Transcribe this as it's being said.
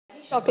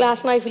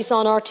Last night we saw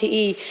on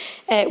RTE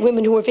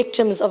women who were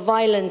victims of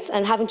violence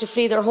and having to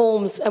flee their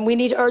homes, and we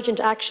need urgent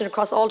action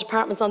across all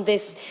departments on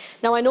this.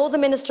 Now, I know the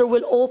Minister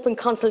will open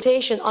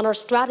consultation on our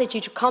strategy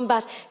to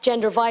combat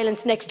gender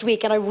violence next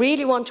week, and I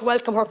really want to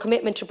welcome her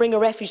commitment to bring a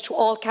refuge to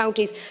all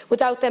counties,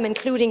 without them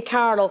including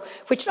Carlow,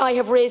 which I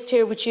have raised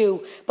here with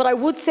you. But I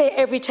would say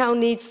every town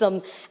needs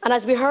them, and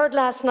as we heard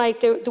last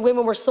night, the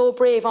women were so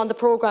brave on the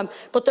programme,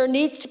 but there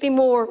needs to be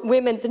more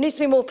women, there needs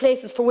to be more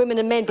places for women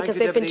and men, because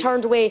they've been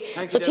turned away.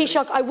 So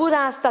Taoiseach, I would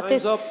ask that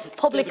this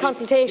public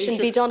consultation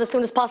be done as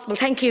soon as possible.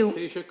 Thank you.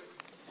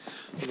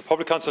 Well, the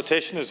public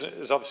consultation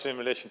is obviously in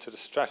relation to the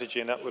strategy,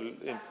 and that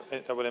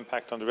will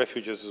impact on the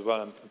refuges as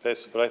well in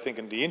places. But I think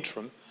in the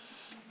interim,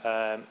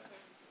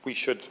 we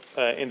should,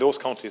 in those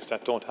counties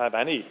that don't have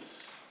any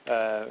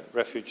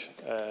refuge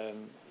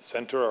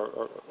centre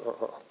or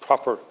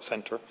proper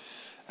centre,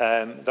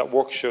 that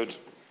work should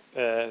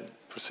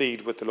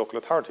proceed with the local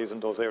authorities in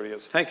those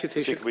areas. Thank you,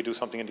 Taoiseach. See if we do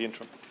something in the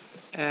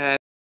interim.